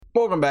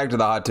Welcome back to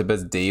the Hot Tip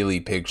Bets Daily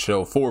Pick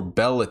Show for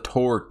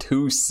Bellator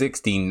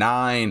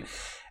 269.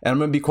 And I'm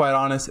going to be quite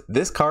honest,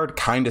 this card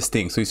kind of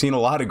stinks. We've seen a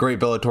lot of great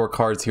Bellator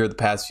cards here the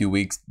past few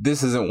weeks.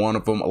 This isn't one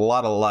of them. A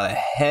lot of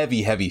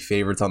heavy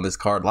favorites on this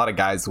card. A lot of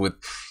guys with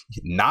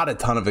not a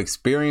ton of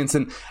experience.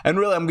 And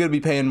really, I'm going to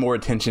be paying more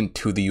attention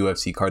to the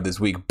UFC card this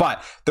week.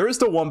 But there is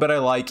still one bet I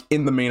like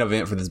in the main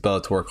event for this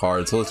Bellator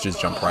card. So let's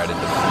just jump right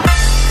into it.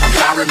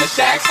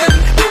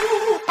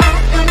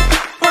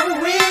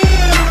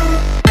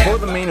 For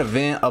the main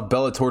event of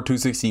Bellator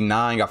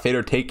 269, got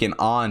Fedor taking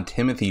on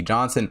Timothy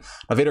Johnson.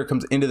 Now, Fedor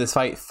comes into this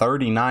fight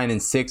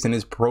 39-6 in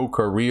his pro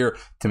career.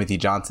 Timothy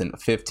Johnson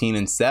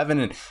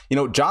 15-7.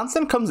 And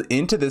Johnson comes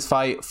into this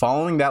fight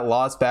following that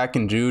loss back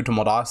in June to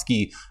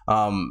Moldavsky.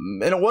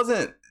 And it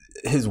wasn't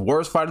his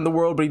worst fight in the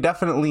world, but he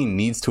definitely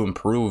needs to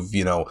improve,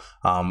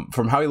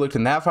 from how he looked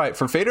in that fight.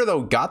 For Fedor,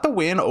 though, got the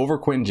win over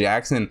Quinton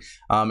Jackson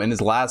in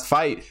his last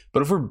fight.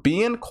 But if we're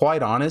being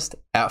quite honest,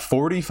 at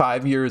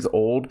 45 years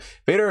old,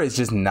 Fedor is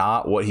just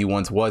not what he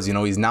once was.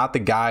 He's not the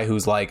guy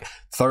who's like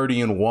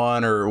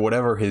 30-1 or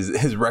whatever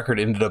his record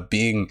ended up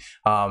being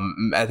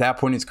at that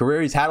point in his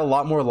career. He's had a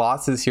lot more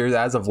losses here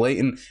as of late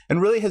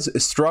and really has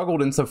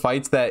struggled in some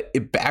fights that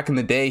back in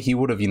the day he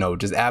would have,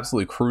 just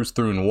absolutely cruised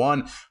through and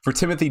won. For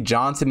Timothy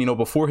Johnson,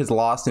 before his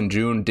loss in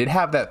June, did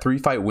have that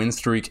 3-fight win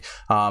streak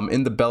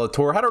in the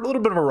Bellator. Had a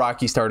little bit of a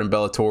rocky start in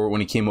Bellator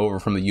when he came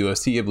over from the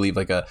UFC. I believe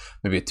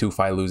maybe a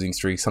 2-fight losing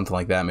streak, something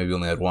like that. Maybe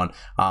only had one.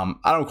 I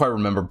don't quite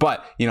remember,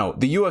 but the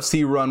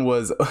UFC run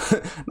was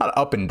not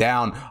up and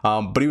down,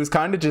 but he was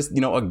kind of just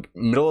a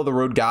middle of the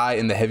road guy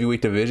in the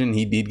heavyweight division.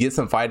 He'd get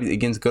some fights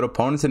against good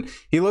opponents, and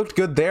he looked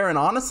good there. And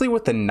honestly,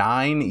 with the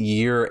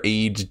 9-year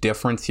age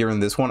difference here in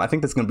this one, I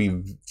think that's going to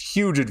be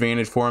huge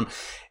advantage for him.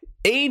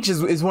 Age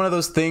is one of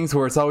those things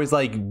where it's always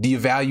like, do you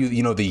value,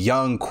 the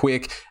young,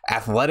 quick,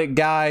 athletic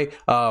guy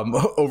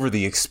over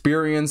the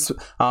experience?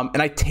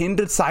 And I tend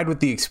to side with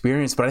the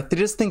experience, but I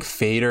just think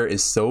Fedor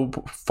is so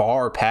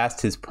far past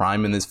his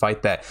prime in this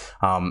fight that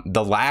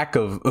the lack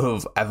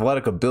of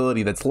athletic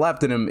ability that's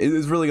left in him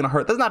is really going to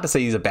hurt. That's not to say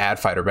he's a bad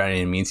fighter by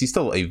any means. He's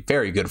still a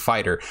very good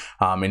fighter,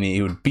 and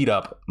he would beat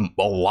up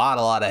a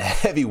lot of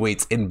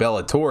heavyweights in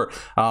Bellator.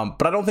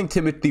 But I don't think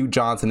Timothy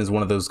Johnson is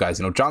one of those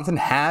guys. Johnson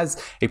has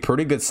a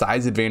pretty good size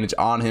advantage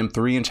on him,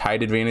 3-inch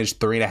height advantage,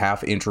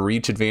 3.5-inch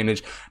reach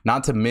advantage.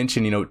 Not to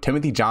mention,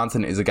 Timothy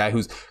Johnson is a guy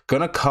who's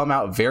gonna come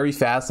out very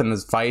fast in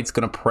his fights,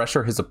 gonna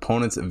pressure his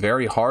opponents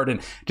very hard, and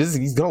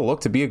he's gonna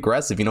look to be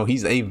aggressive.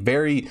 He's a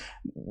very,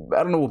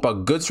 I don't know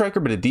about good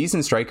striker, but a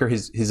decent striker.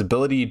 His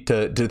ability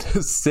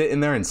to sit in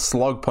there and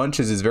slug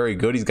punches is very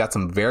good. He's got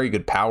some very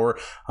good power.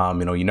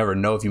 You never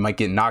know if you might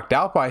get knocked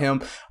out by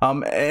him.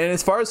 And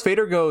as far as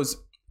Fedor goes,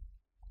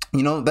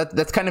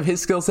 that's kind of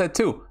his skill set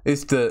too,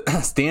 is to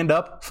stand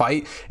up,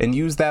 fight, and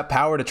use that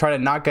power to try to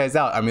knock guys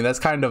out. I mean, that's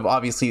kind of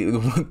obviously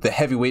the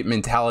heavyweight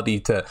mentality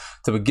to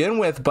begin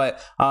with.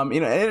 But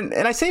and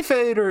I say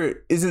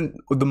Fedor isn't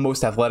the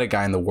most athletic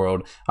guy in the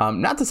world.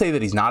 Not to say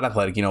that he's not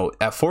athletic.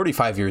 At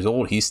 45 years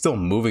old, he's still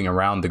moving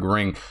around the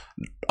ring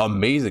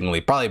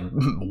amazingly, probably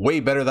way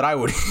better than I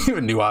would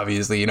even do.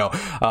 Obviously,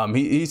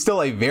 he's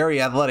still a very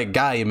athletic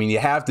guy. I mean, you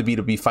have to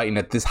be fighting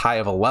at this high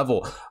of a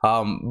level.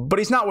 But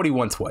he's not what he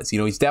once was.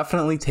 He's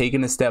definitely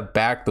taken a step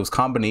back. Those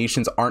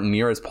combinations aren't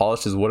near as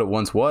polished as what it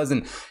once was.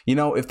 And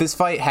if this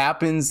fight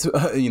happens,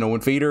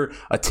 when Fedor,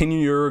 a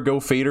 10-year ago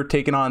Fedor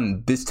taking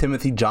on this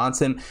Timothy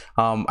Johnson,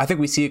 I think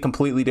we see a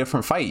completely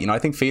different fight. I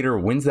think Fedor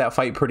wins that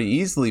fight pretty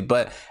easily.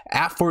 But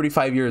at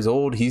 45 years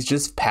old, he's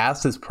just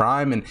past his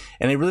prime, and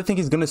I really think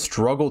he's going to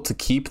struggle to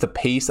keep the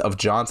pace of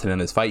Johnson in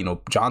this fight.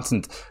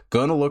 Johnson's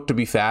gonna look to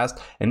be fast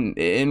and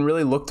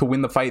really look to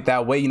win the fight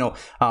that way.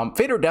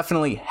 Fedor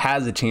definitely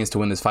has a chance to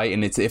win this fight,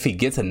 and it's if he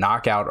gets a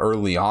knockout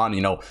early on.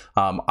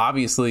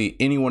 Obviously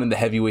anyone in the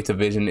heavyweight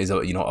division is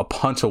a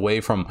punch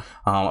away from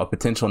a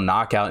potential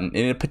knockout and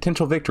a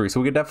potential victory, so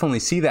we could definitely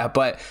see that.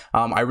 But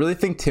I really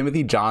think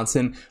Timothy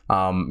Johnson,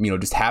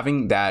 just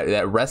having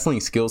that wrestling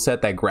skill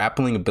set, that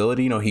grappling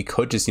ability, he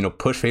could just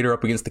push Fedor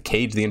up against the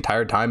cage the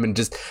entire time and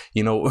just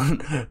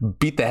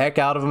beat the heck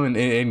out of him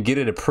and get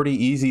it a pretty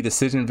easy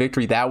decision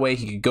victory that way.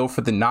 He could go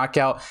for the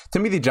knockout.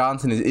 Timothy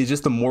Johnson is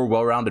just a more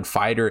well-rounded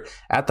fighter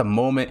at the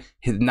moment.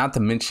 Not to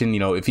mention,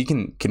 if he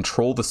can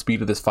control the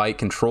speed of this fight,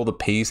 control the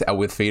pace at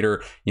with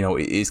Fedor,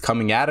 is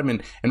coming at him,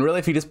 and really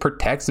if he just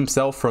protects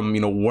himself from,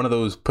 one of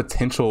those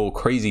potential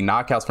crazy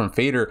knockouts from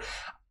Fedor,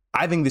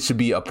 I think this should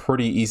be a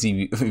pretty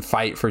easy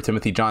fight for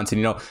Timothy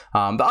Johnson. The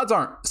odds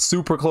aren't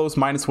super close.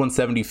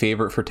 -170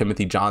 favorite for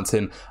Timothy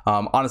Johnson.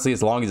 Honestly,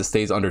 as long as it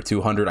stays under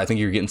 200, I think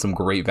you're getting some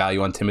great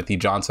value on Timothy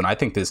Johnson. I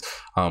think this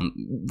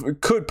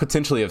could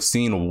potentially have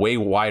seen way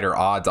wider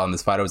odds on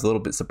this fight. I was a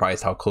little bit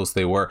surprised how close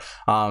they were.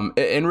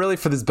 And really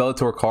for this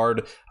Bellator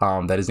card,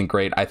 that isn't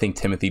great. I think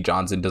Timothy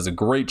Johnson does a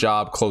great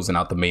job closing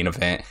out the main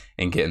event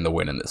and getting the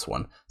win in this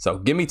one. So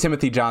give me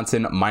Timothy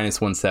Johnson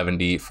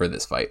 -170 for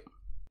this fight.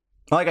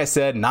 Like I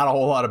said, not a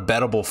whole lot of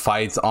bettable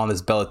fights on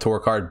this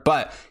Bellator card,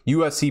 but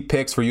UFC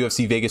picks for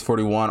UFC Vegas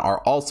 41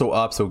 are also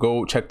up, so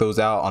go check those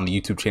out on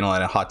the YouTube channel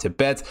at Hot Tip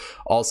Bets.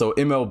 Also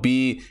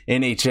MLB,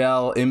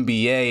 NHL,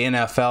 NBA,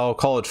 NFL,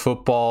 college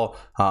football,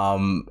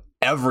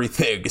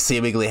 everything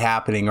seemingly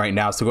happening right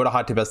now. So go to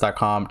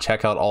hottipbets.com,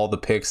 check out all the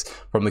picks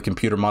from the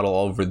computer model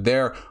over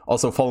there.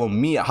 Also follow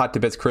me at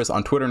HotTipBetsChris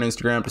on Twitter and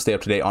Instagram to stay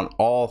up to date on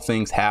all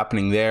things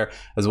happening there,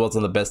 as well as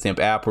on the BetStamp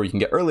app where you can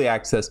get early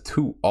access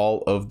to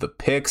all of the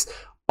picks.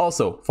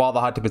 Also, follow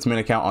the Hot Tip Bets Min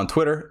account on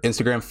Twitter,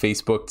 Instagram,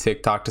 Facebook,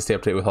 TikTok to stay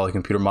up to date with all the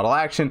computer model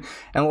action.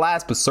 And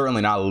last but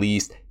certainly not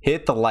least,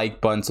 hit the like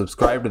button,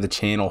 subscribe to the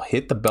channel,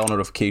 hit the bell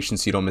notification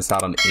so you don't miss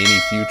out on any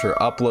future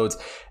uploads.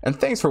 And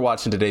thanks for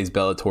watching today's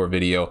Bellator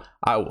video.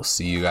 I will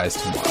see you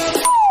guys tomorrow.